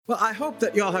Well, I hope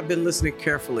that y'all have been listening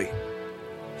carefully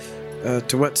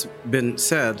to what's been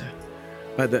said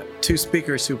by the two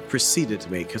speakers who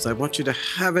preceded me, because I want you to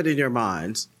have it in your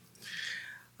minds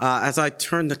as I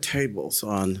turn the tables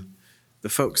on the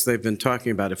folks they've been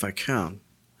talking about, if I can.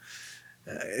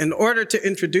 In order to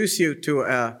introduce you to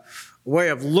a way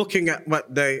of looking at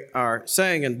what they are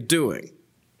saying and doing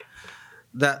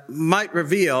that might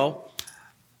reveal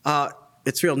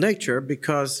its real nature,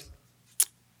 because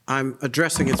I'm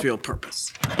addressing its real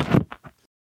purpose.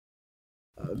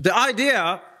 The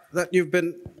idea that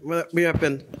we have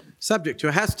been subject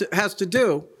to has to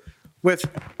do with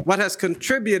what has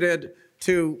contributed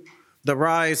to the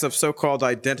rise of so-called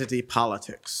identity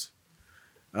politics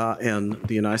in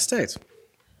the United States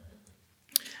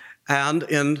and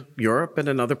in Europe and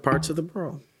in other parts of the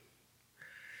world.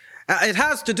 It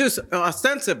has to do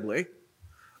ostensibly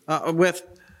with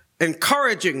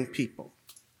encouraging people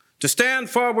to stand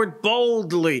forward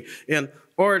boldly in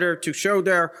order to show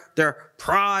their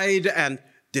pride and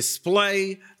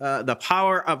display the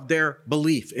power of their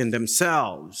belief in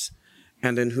themselves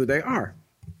and in who they are.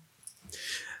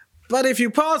 But if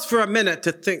you pause for a minute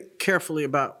to think carefully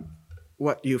about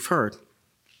what you've heard,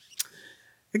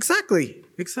 exactly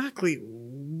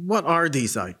what are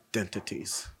these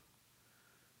identities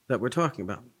that we're talking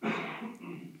about?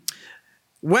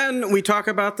 When we talk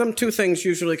about them, two things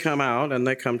usually come out, and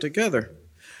they come together.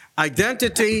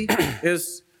 Identity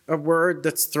is a word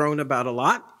that's thrown about a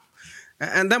lot.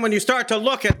 And then when you start to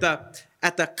look at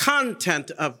the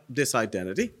content of this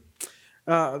identity,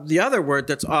 the other word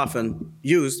that's often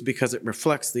used because it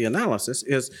reflects the analysis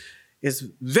is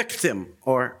victim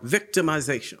or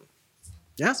victimization.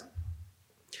 Yes?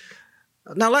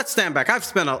 Now let's stand back. I've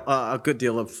spent a good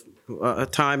deal of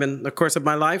time in the course of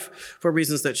my life, for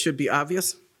reasons that should be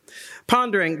obvious,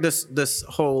 pondering this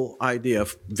whole idea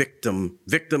of victimhood,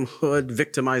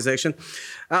 victimization,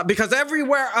 because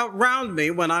everywhere around me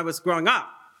when I was growing up,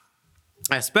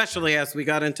 especially as we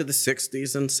got into the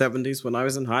 60s and 70s when I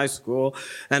was in high school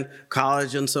and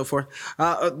college and so forth,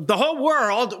 the whole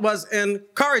world was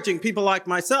encouraging people like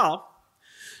myself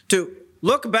to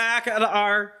look back at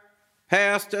our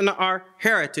past and our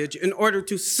heritage in order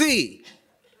to see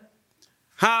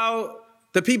how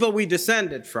the people we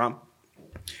descended from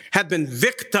had been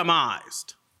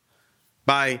victimized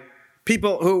by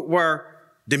people who were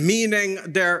demeaning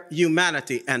their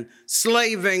humanity and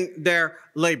slaving their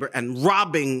labor and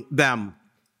robbing them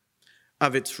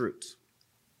of its fruits.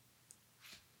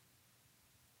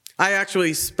 I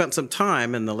actually spent some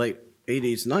time in the late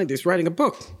 80s, 90s writing a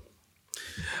book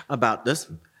about this.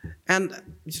 And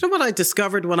you know what I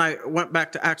discovered when I went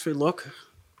back to actually look?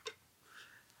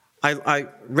 I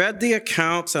read the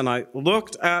accounts and I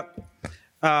looked at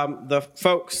the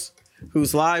folks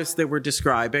whose lives they were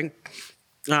describing,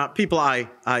 people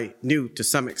I knew to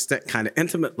some extent kind of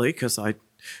intimately because I'd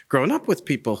grown up with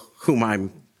people whom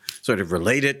I'm sort of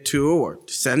related to or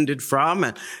descended from,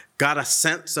 and got a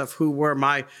sense of who were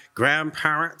my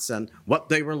grandparents and what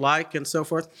they were like and so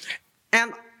forth.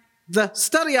 And the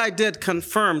study I did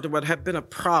confirmed what had been a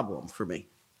problem for me.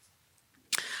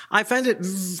 I found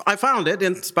it,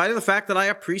 in spite of the fact that I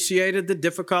appreciated the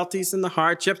difficulties and the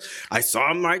hardships. I saw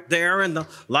them right there in the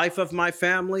life of my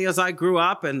family as I grew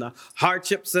up, and the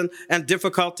hardships and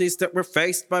difficulties that were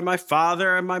faced by my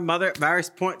father and my mother at various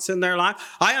points in their life.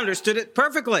 I understood it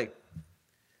perfectly.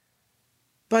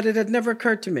 But it had never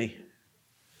occurred to me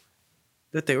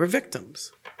that they were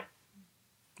victims.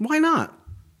 Why not?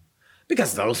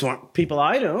 Because those weren't people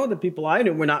I knew. The people I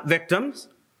knew were not victims.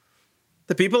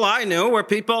 The people I knew were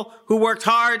people who worked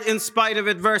hard in spite of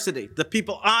adversity. The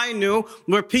people I knew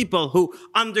were people who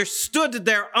understood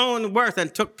their own worth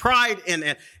and took pride in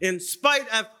it, in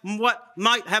spite of what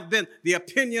might have been the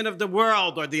opinion of the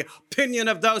world or the opinion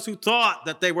of those who thought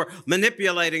that they were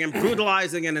manipulating and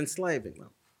brutalizing and enslaving them.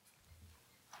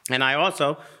 And I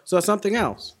also saw something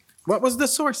else. What was the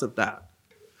source of that?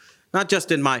 Not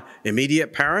just in my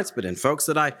immediate parents, but in folks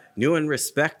that I knew and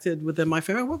respected within my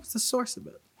family. What was the source of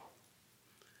it?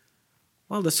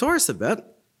 Well, the source of it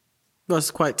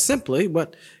was quite simply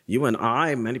what you and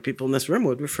I, many people in this room,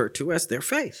 would refer to as their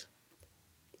faith.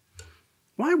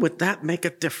 Why would that make a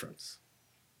difference?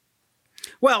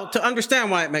 Well, to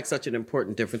understand why it makes such an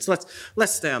important difference,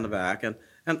 let's stay on the back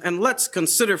and let's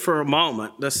consider for a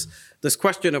moment this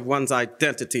question of one's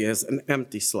identity as an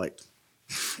empty slate.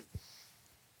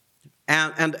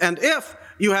 And if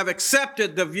you have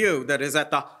accepted the view that is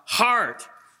at the heart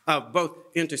of both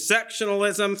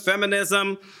intersectionalism,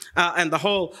 feminism, and the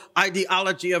whole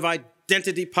ideology of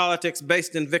identity politics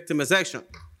based in victimization,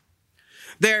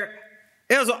 there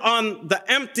is on the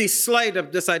empty slate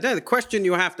of this identity. The question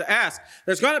you have to ask,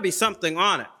 there's going to be something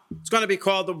on it. It's going to be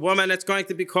called the woman. It's going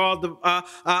to be called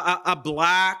a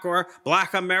black or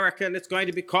black American. It's going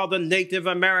to be called the Native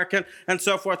American, and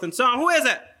so forth and so on. Who is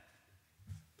it?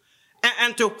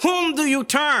 And to whom do you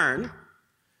turn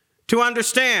to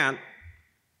understand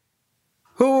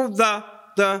who the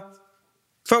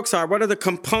folks are? What are the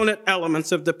component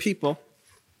elements of the people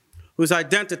whose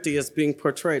identity is being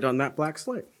portrayed on that black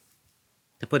slate?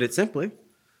 To put it simply,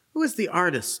 who is the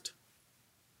artist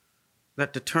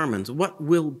that determines what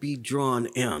will be drawn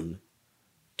in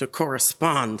to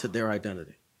correspond to their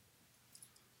identity?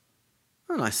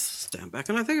 And I stand back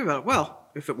and I think about it. Well,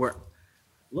 if it were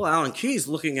little Alan Keyes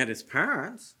looking at his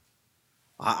parents,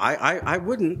 I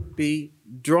wouldn't be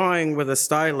drawing with a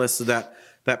stylus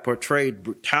that portrayed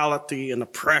brutality and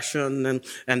oppression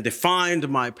and defined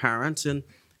my parents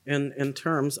in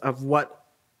terms of what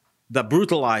the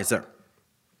brutalizer,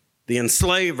 the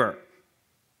enslaver,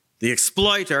 the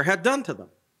exploiter had done to them.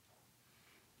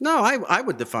 No, I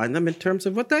would define them in terms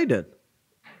of what they did.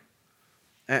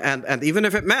 And even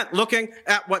if it meant looking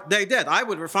at what they did, I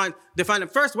would define them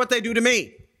first, what they do to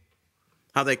me.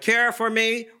 How they care for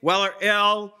me, well or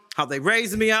ill. How they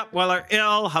raise me up, well or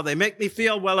ill. How they make me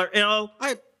feel, well or ill.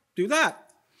 I do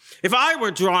that. If I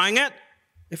were drawing it,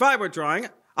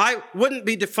 I wouldn't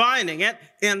be defining it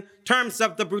in terms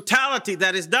of the brutality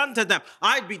that is done to them.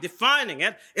 I'd be defining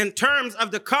it in terms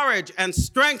of the courage and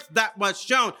strength that was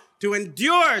shown to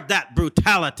endure that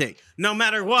brutality, no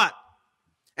matter what,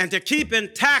 and to keep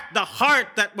intact the heart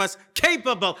that was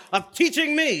capable of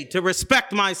teaching me to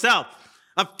respect myself,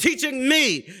 of teaching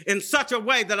me in such a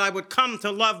way that I would come to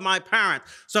love my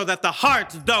parents, so that the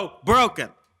hearts, though broken,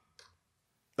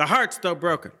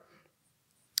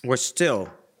 were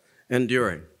still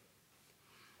enduring.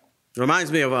 It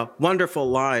reminds me of a wonderful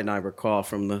line I recall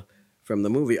from the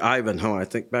movie Ivanhoe, I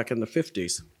think back in the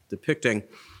 50s,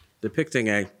 depicting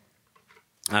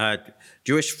a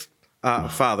Jewish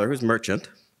father who's merchant,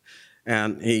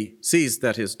 and he sees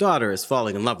that his daughter is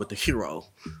falling in love with the hero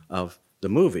of the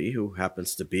movie, who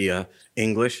happens to be an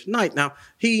English knight. Now,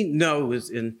 he knows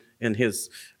in his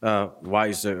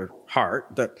wiser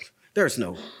heart that there's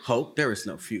no hope, there is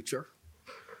no future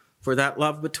for that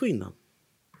love between them.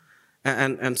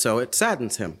 And so it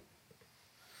saddens him.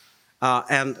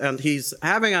 And he's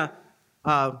having a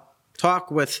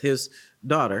talk with his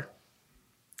daughter,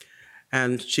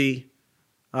 and she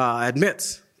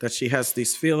admits that she has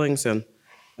these feelings and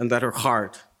that her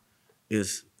heart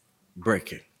is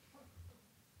breaking.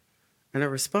 And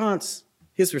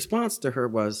his response to her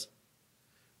was,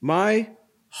 "My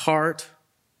heart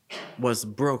was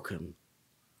broken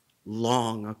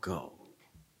long ago,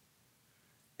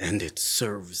 and it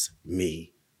serves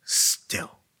me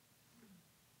still."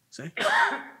 See?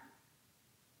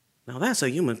 Now that's a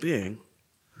human being,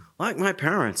 like my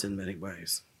parents in many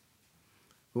ways,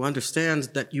 who understands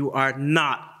that you are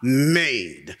not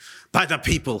made by the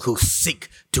people who seek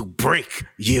to break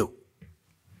you.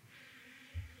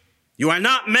 You are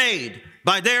not made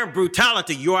by their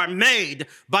brutality. You are made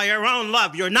by your own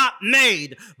love. You're not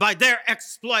made by their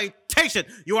exploitation.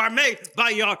 You are made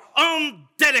by your own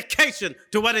dedication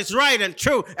to what is right and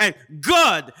true and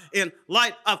good in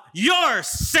light of your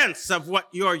sense of what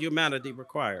your humanity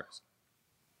requires.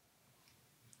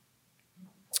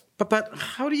 But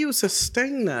how do you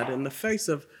sustain that in the face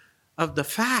of the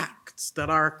facts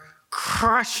that are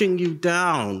crushing you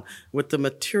down with the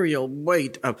material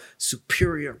weight of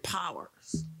superior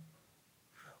powers?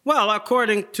 Well,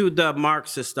 according to the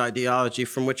Marxist ideology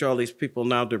from which all these people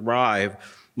now derive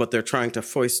what they're trying to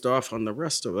foist off on the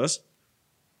rest of us,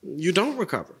 you don't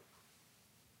recover.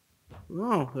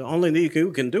 No, the only thing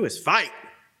you can do is fight.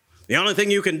 The only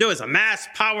thing you can do is amass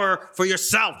power for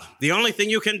yourself. The only thing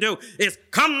you can do is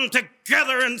come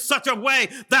together in such a way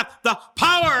that the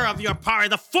power of your power,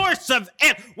 the force of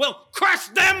it, will crush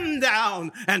them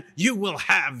down, and you will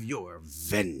have your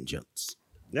vengeance.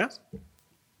 Yes?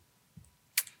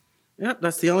 Yeah,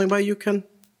 that's the only way you can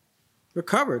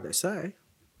recover, they say.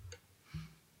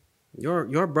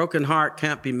 Your broken heart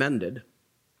can't be mended,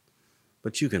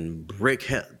 but you can break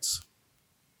heads,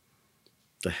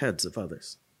 the heads of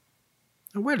others.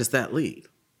 And where does that lead?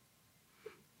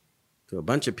 To a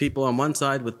bunch of people on one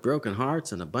side with broken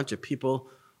hearts and a bunch of people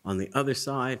on the other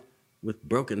side with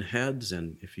broken heads.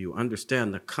 And if you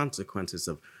understand the consequences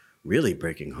of really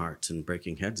breaking hearts and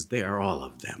breaking heads, they are all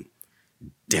of them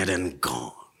dead and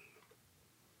gone.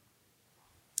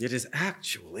 It is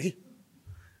actually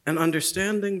an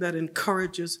understanding that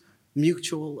encourages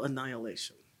mutual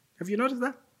annihilation. Have you noticed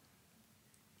that?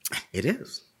 It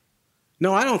is.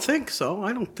 No, I don't think so.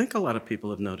 I don't think a lot of people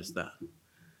have noticed that.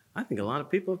 I think a lot of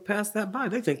people have passed that by.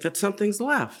 They think that something's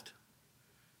left,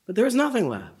 but there's nothing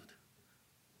left.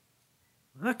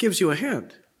 That gives you a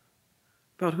hint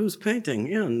about who's painting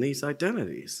in these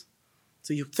identities.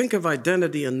 So you think of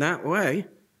identity in that way,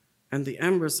 and the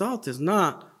end result is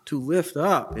not to lift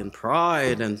up in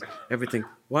pride and everything,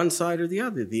 one side or the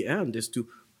other. The end is to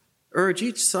urge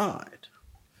each side,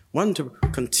 one to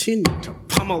continue to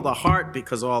pummel the heart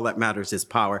because all that matters is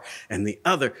power, and the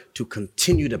other to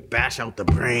continue to bash out the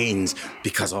brains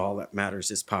because all that matters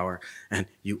is power. And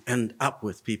you end up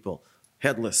with people,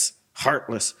 headless,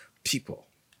 heartless people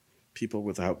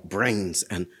without brains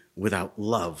and without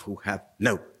love, who have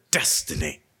no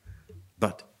destiny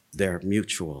but their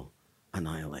mutual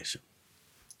annihilation.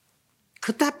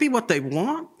 Could that be what they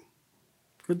want?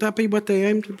 Could that be what they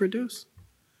aim to produce?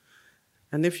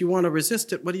 And if you want to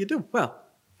resist it, what do? Well,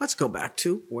 let's go back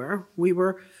to where we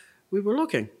were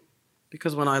looking.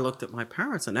 Because when I looked at my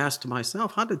parents and asked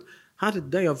myself, how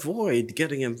did they avoid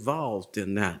getting involved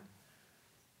in that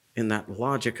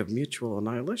logic of mutual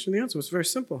annihilation? The answer was very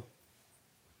simple.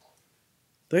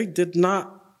 They did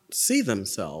not see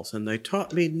themselves, and they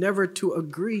taught me never to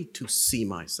agree to see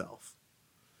myself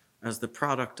as the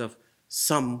product of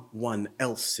someone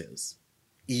else's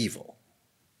evil,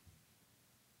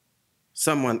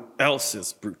 someone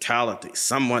else's brutality,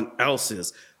 someone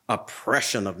else's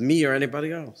oppression of me or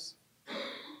anybody else.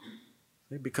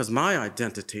 Because my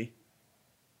identity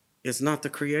is not the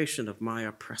creation of my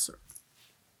oppressor.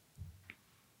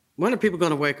 When are people going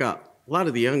to wake up? A lot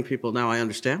of the young people now, I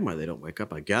understand why they don't wake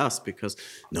up, I guess, because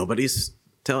nobody's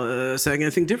saying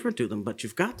anything different to them, but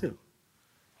you've got to.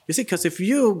 You see, because if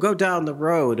you go down the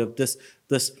road of this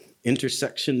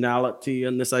intersectionality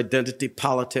and this identity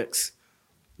politics,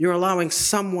 you're allowing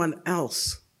someone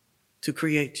else to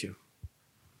create you.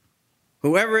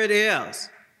 Whoever it is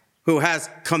who has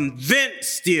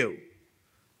convinced you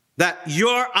that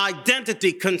your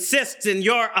identity consists in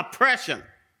your oppression,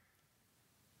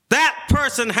 that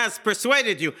person has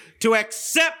persuaded you to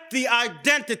accept the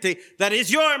identity that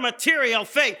is your material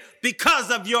fate because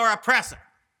of your oppressor.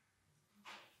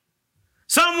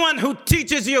 Someone who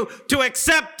teaches you to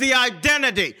accept the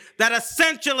identity that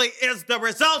essentially is the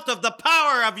result of the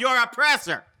power of your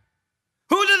oppressor.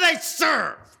 Who do they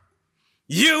serve?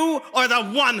 You or the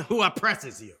one who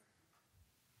oppresses you?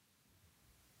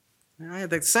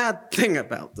 The sad thing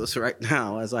about this right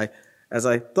now, as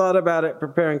I thought about it,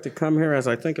 preparing to come here, as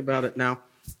I think about it now,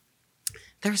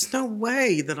 there's no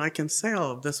way that I can say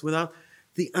all of this without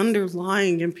the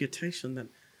underlying imputation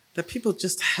that people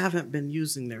just haven't been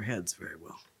using their heads very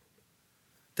well.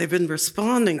 They've been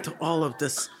responding to all of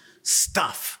this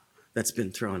stuff that's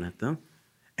been thrown at them,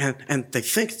 and they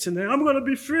think today, I'm going to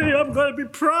be free, I'm going to be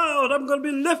proud, I'm going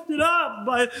to be lifted up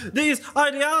by these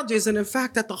ideologies. And in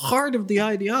fact, at the heart of the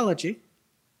ideology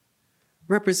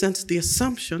represents the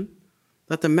assumption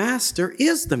that the master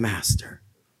is the master,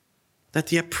 that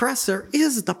the oppressor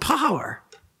is the power,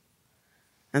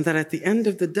 and that at the end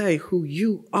of the day, who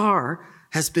you are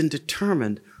has been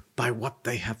determined by what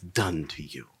they have done to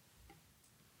you.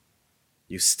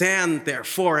 You stand,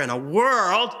 therefore, in a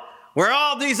world where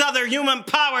all these other human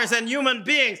powers and human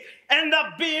beings end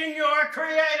up being your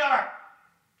creator.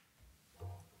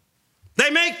 They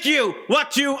make you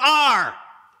what you are.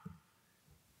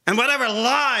 And whatever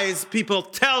lies people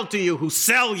tell to you who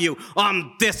sell you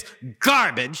on this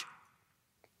garbage,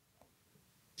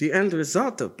 the end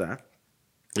result of that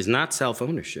is not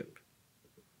self-ownership.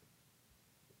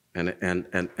 And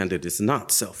it is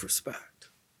not self-respect.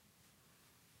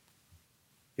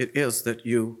 It is that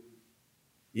you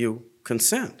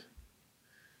consent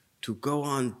to go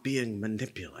on being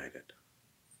manipulated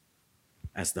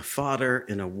as the fodder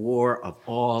in a war of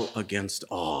all against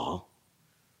all,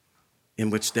 in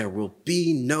which there will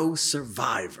be no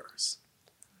survivors,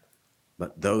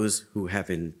 but those who have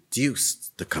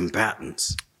induced the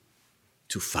combatants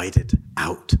to fight it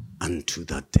out unto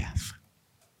the death.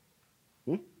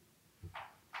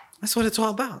 That's what it's all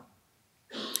about.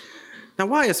 Now,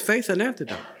 why is faith an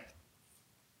antidote?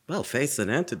 Well, faith's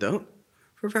an antidote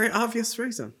for a very obvious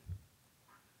reason.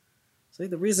 See,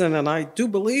 the reason, and I do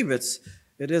believe it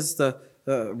is the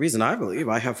reason I believe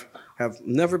I have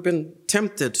never been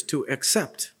tempted to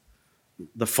accept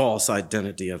the false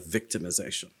identity of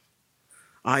victimization.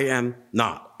 I am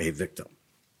not a victim.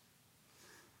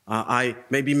 I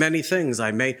may be many things.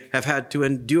 I may have had to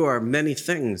endure many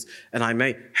things, and I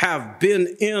may have been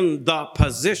in the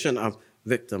position of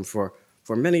victim for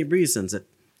many reasons at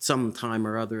some time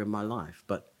or other in my life.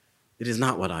 But it is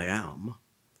not what I am,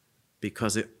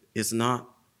 because it is not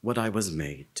what I was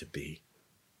made to be.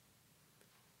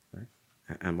 Right?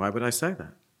 And why would I say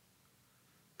that?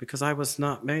 because I was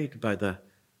not made by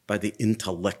the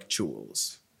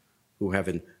intellectuals who have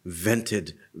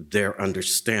invented their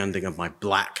understanding of my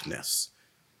blackness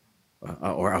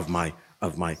or of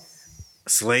my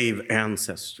slave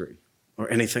ancestry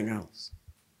or anything else.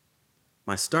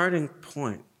 My starting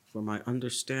point for my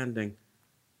understanding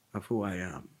of who I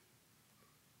am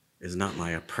is not my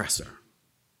oppressor,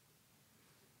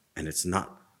 and it's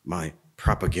not my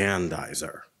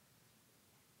propagandizer.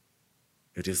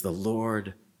 It is the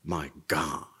Lord my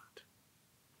God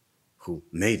who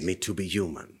made me to be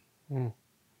human,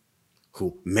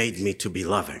 who made me to be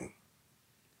loving,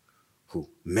 who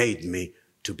made me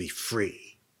to be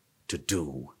free to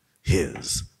do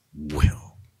his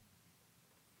will.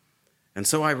 And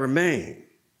so I remain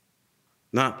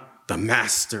not the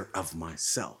master of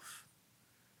myself,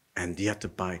 and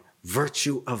yet by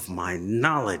virtue of my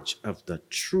knowledge of the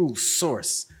true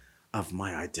source of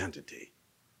my identity,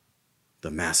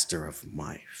 the master of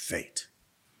my fate,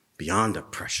 beyond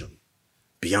oppression,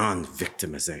 beyond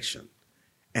victimization,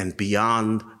 and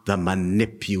beyond the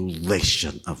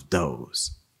manipulation of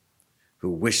those who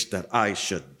wish that I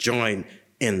should join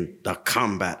in the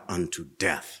combat unto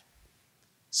death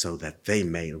so that they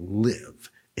may live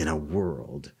in a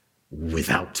world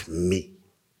without me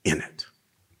in it.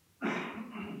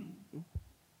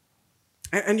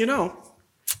 And you know,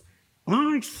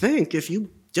 I think if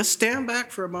you just stand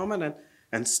back for a moment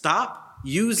and stop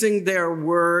using their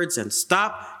words and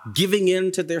stop giving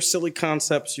in to their silly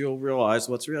concepts, you'll realize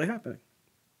what's really happening.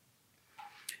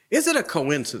 Is it a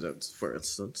coincidence, for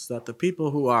instance, that the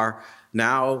people who are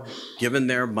now given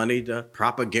their money to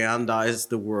propagandize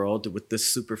the world with this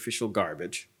superficial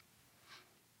garbage,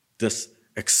 this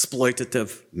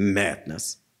exploitative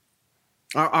madness,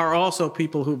 are also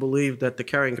people who believe that the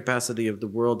carrying capacity of the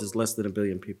world is less than 1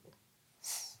 billion people?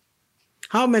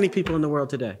 How many people in the world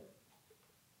today?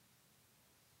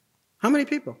 How many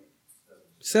people?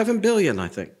 7 billion, I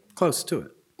think, close to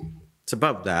it. It's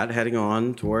above that, heading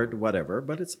on toward whatever,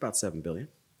 but it's about 7 billion.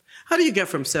 How do you get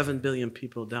from 7 billion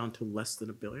people down to less than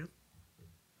 1 billion?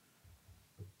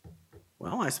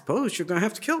 Well, I suppose you're going to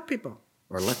have to kill people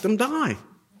or let them die,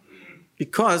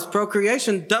 because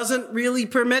procreation doesn't really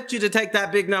permit you to take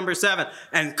that big number 7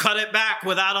 and cut it back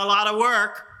without a lot of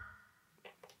work.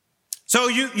 So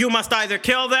you must either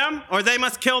kill them, or they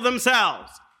must kill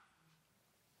themselves,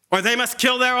 or they must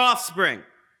kill their offspring,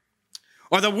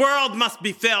 or the world must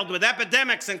be filled with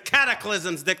epidemics and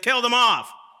cataclysms that kill them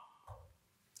off.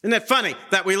 Isn't it funny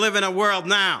that we live in a world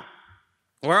now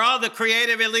where all the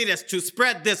creative elitists who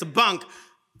spread this bunk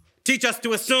teach us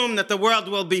to assume that the world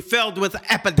will be filled with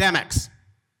epidemics,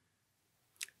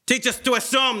 teach us to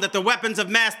assume that the weapons of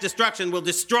mass destruction will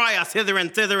destroy us hither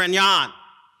and thither and yon,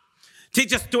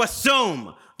 teach us to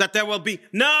assume that there will be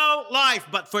no life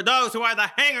but for those who are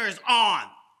the hangers-on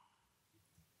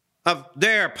of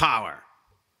their power,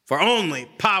 for only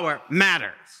power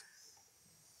matters.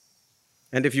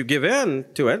 And if you give in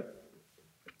to it,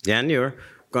 then you're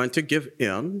going to give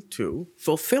in to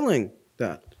fulfilling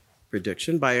that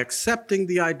prediction by accepting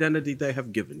the identity they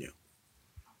have given you.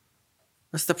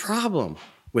 That's the problem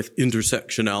with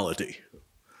intersectionality.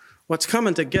 What's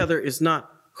coming together is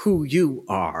not who you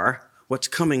are. What's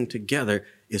coming together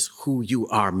is who you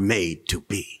are made to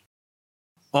be.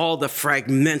 All the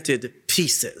fragmented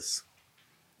pieces.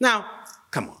 Now,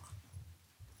 come on.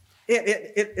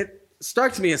 It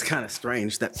strikes me as kind of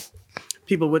strange that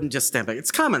people wouldn't just stand back.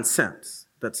 It's common sense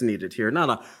that's needed here, not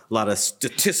a lot of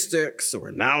statistics or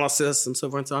analysis and so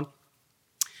forth and so on.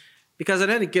 Because at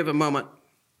any given moment,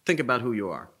 think about who you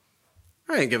are.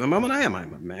 At any given moment, I'm a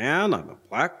man, I'm a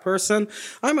black person,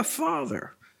 I'm a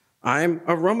father, I'm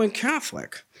a Roman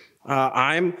Catholic.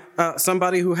 I'm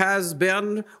somebody who has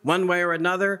been, one way or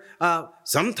another,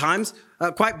 sometimes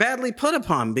quite badly put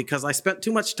upon because I spent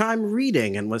too much time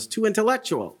reading and was too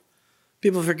intellectual.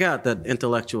 People forget that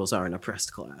intellectuals are an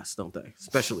oppressed class, don't they?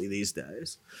 Especially these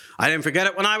days. I didn't forget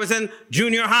it when I was in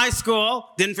junior high school.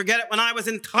 Didn't forget it when I was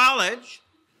in college.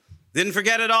 Didn't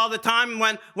forget it all the time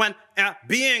when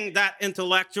being that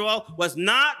intellectual was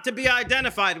not to be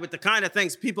identified with the kind of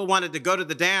things people wanted to go to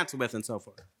the dance with and so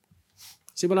forth.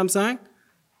 See what I'm saying?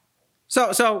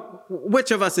 So which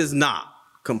of us is not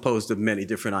composed of many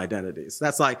different identities?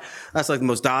 That's like the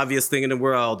most obvious thing in the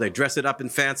world. They dress it up in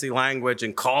fancy language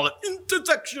and call it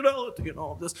intersectionality and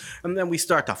all this, and then we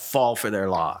start to fall for their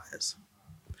lies.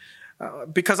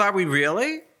 Because are we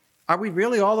really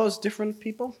all those different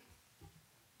people?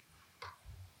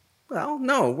 Well,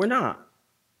 no, we're not.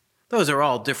 Those are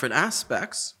all different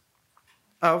aspects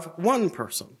of one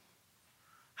person.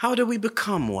 How do we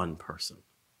become one person?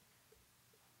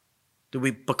 Do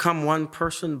we become one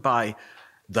person by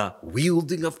the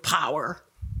wielding of power.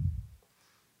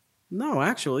 No,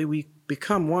 actually, we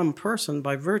become one person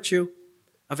by virtue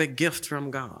of a gift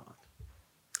from God.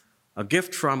 A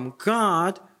gift from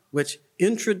God which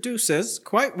introduces,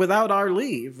 quite without our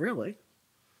leave, really,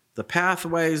 the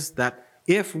pathways that,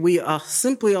 if we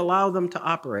simply allow them to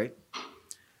operate,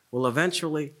 will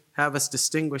eventually have us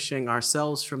distinguishing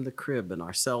ourselves from the crib, and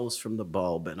ourselves from the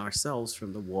bulb, and ourselves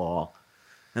from the wall,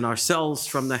 and ourselves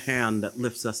from the hand that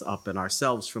lifts us up, and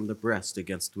ourselves from the breast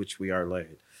against which we are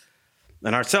laid,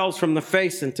 and ourselves from the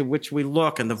face into which we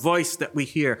look, and the voice that we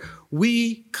hear.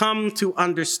 We come to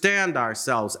understand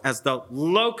ourselves as the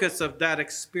locus of that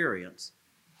experience,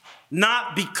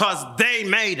 not because they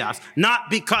made us, not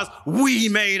because we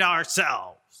made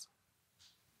ourselves,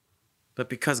 but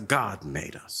because God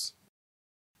made us,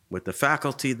 with the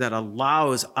faculty that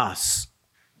allows us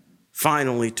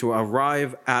finally to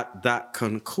arrive at that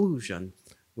conclusion,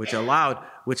 which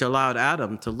allowed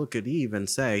Adam to look at Eve and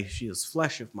say, she is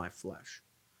flesh of my flesh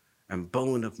and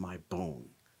bone of my bone,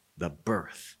 the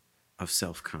birth of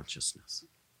self-consciousness.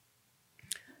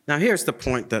 Now, here's the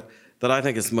point that I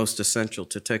think is most essential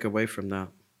to take away from that.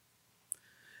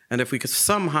 And if we could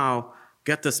somehow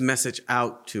get this message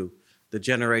out to the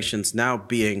generations now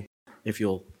being, if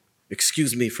you'll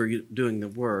excuse me for using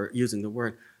the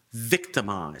word,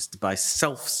 victimized by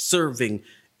self-serving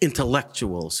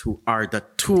intellectuals who are the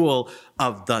tool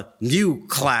of the new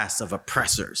class of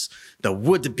oppressors, the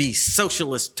would-be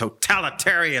socialist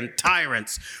totalitarian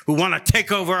tyrants who want to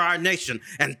take over our nation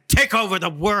and take over the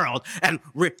world and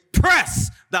repress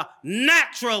the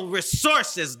natural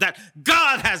resources that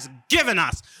God has given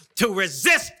us to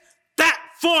resist that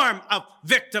form of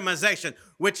victimization,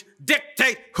 which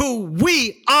dictate who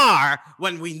we are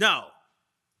when we know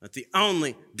that the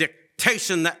only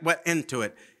dictation that went into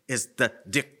it is the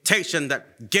dictation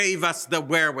that gave us the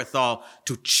wherewithal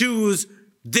to choose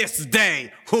this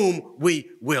day whom we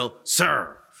will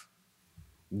serve.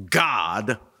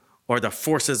 God or the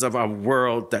forces of a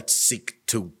world that seek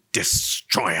to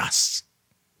destroy us.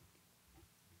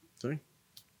 See?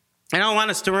 I don't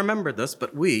want us to remember this,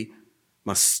 but we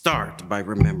must start by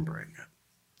remembering it.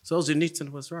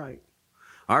 Solzhenitsyn was right.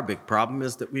 Our big problem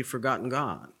is that we've forgotten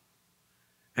God.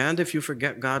 And if you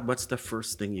forget God, what's the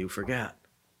first thing you forget?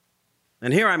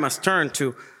 And here I must turn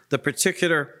to the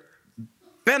particular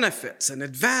benefits and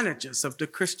advantages of the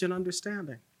Christian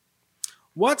understanding.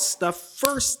 What's the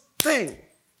first thing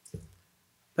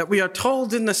that we are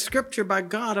told in the scripture by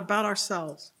God about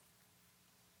ourselves?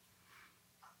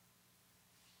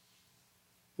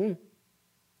 In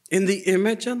the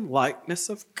image and likeness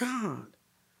of God.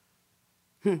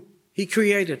 He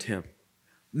created him.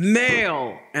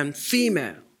 Male and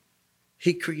female,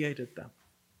 he created them.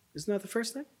 Isn't that the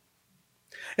first thing?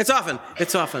 It's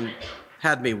often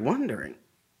had me wondering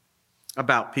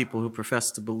about people who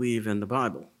profess to believe in the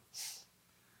Bible.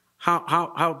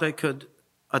 How they could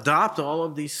adopt all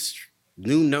of these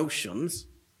new notions,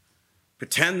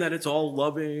 pretend that it's all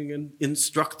loving and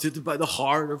instructed by the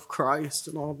heart of Christ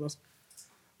and all of this,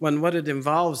 when what it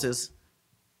involves is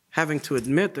having to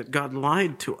admit that God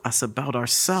lied to us about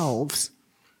ourselves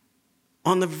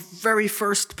on the very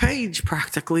first page,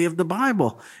 practically, of the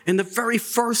Bible. In the very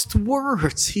first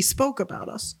words he spoke about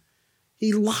us,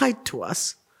 he lied to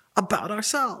us about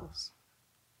ourselves.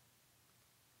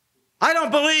 I don't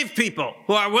believe people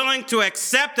who are willing to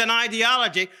accept an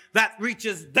ideology that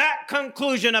reaches that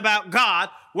conclusion about God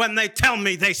when they tell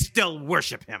me they still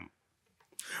worship him,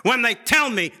 when they tell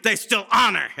me they still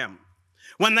honor him,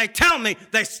 when they tell me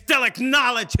they still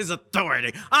acknowledge his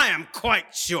authority. I am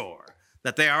quite sure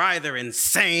that they are either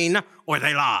insane or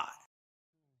they lie.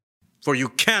 For you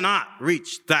cannot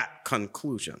reach that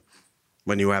conclusion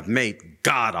when you have made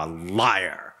God a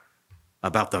liar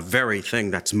about the very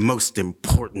thing that's most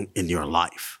important in your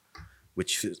life,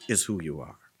 which is who you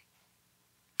are.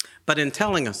 But in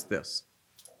telling us this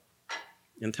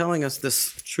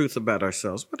truth about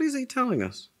ourselves, what is he telling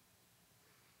us?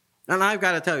 And I've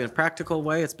got to tell you, in a practical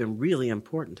way, it's been really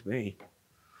important to me.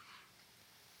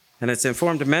 And it's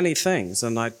informed many things.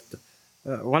 And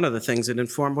one of the things it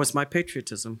informed was my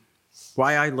patriotism,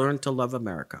 why I learned to love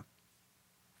America.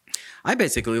 I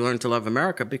basically learned to love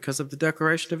America because of the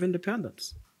Declaration of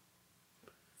Independence.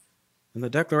 And the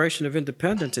Declaration of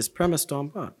Independence is premised on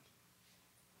what?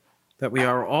 That we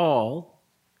are all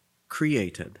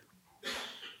created.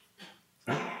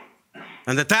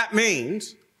 And that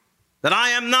means that I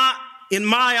am not, in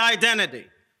my identity,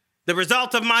 the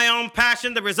result of my own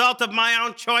passion, the result of my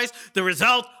own choice, the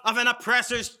result of an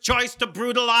oppressor's choice to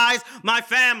brutalize my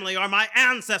family or my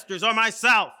ancestors or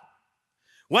myself.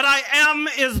 What I am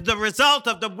is the result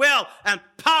of the will and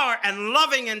power and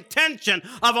loving intention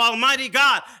of Almighty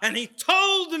God. And he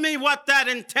told me what that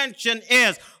intention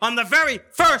is on the very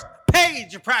first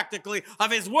page, practically,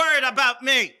 of his word about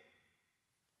me.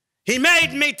 He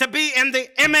made me to be in the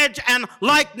image and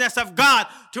likeness of God,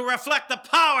 to reflect the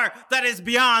power that is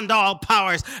beyond all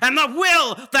powers and the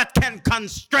will that can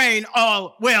constrain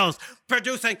all wills,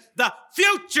 producing the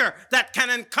future that can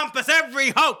encompass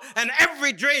every hope and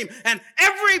every dream and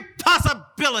every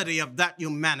possibility of that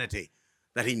humanity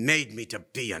that he made me to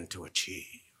be and to achieve.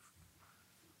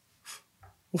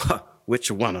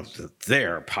 Which one of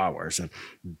their powers and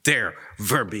their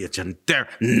verbiage and their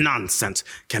nonsense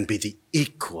can be the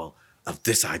equal of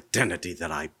this identity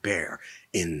that I bear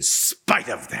in spite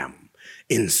of them,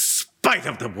 in spite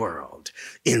of the world,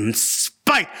 in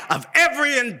spite of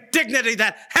every indignity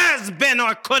that has been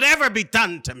or could ever be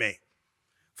done to me?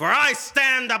 For I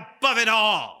stand above it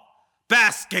all,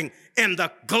 basking in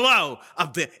the glow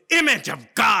of the image of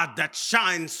God that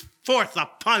shines forth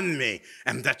upon me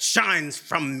and that shines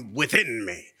from within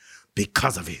me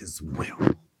because of his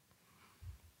will.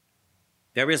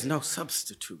 There is no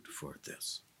substitute for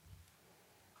this.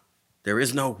 There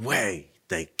is no way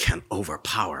they can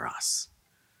overpower us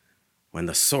when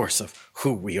the source of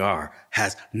who we are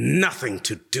has nothing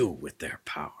to do with their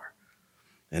power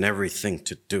and everything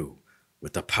to do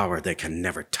with the power they can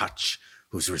never touch,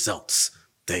 whose results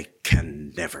they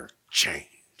can never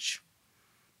change.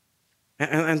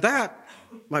 And that,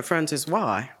 my friends, is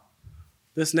why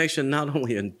this nation not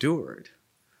only endured,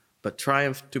 but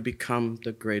triumphed to become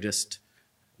the greatest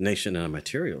nation in a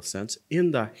material sense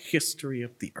in the history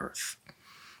of the earth.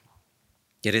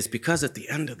 It is because at the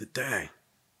end of the day,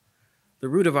 the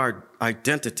root of our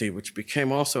identity, which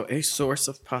became also a source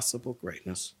of possible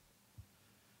greatness,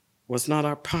 was not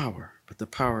our power, but the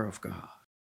power of God.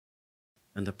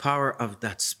 And the power of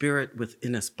that Spirit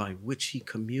within us by which he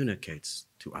communicates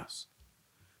to us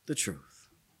the truth.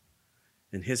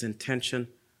 In his intention,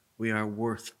 we are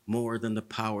worth more than the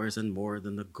powers and more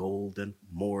than the gold and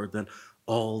more than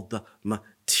all the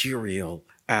material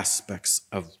aspects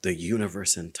of the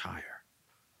universe entire.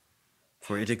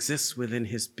 For it exists within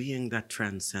his being that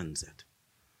transcends it.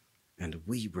 And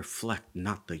we reflect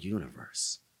not the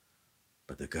universe,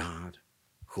 but the God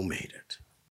who made it.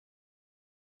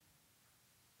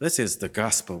 This is the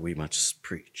gospel we must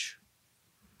preach.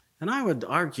 And I would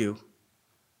argue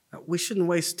that we shouldn't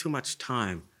waste too much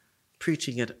time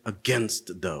preaching it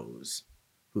against those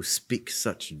who speak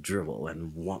such drivel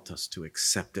and want us to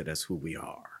accept it as who we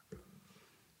are.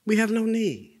 We have no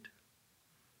need.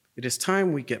 It is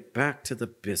time we get back to the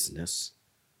business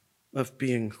of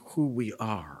being who we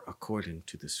are according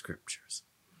to the scriptures.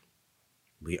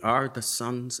 We are the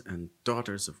sons and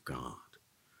daughters of God.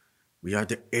 We are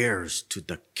the heirs to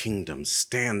the kingdom,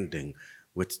 standing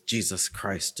with Jesus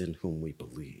Christ in whom we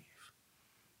believe.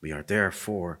 We are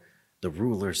therefore the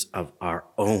rulers of our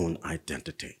own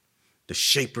identity, the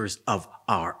shapers of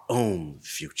our own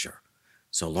future,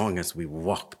 so long as we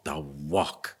walk the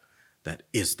walk that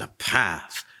is the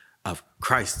path of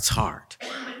Christ's heart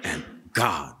and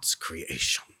God's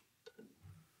creation.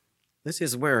 This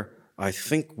is where I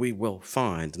think we will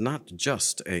find not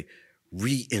just a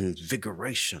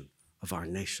reinvigoration of our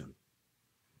nation,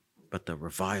 but the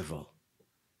revival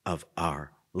of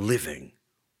our living,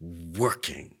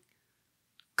 working,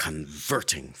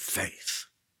 converting faith.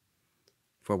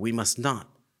 For we must not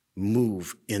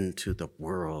move into the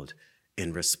world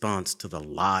in response to the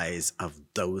lies of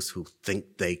those who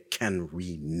think they can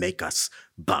remake us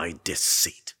by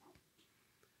deceit.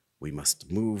 We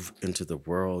must move into the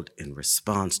world in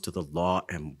response to the law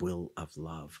and will of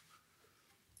love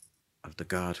of the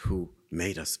God who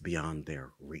made us beyond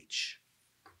their reach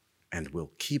and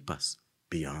will keep us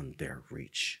beyond their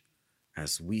reach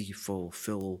as we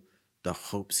fulfill the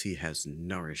hopes he has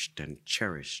nourished and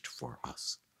cherished for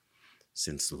us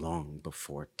since long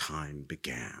before time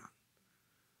began.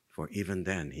 For even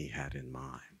then he had in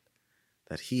mind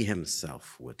that he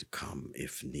himself would come,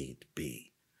 if need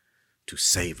be, to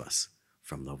save us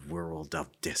from the world of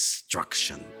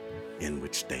destruction in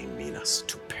which they mean us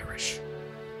to perish.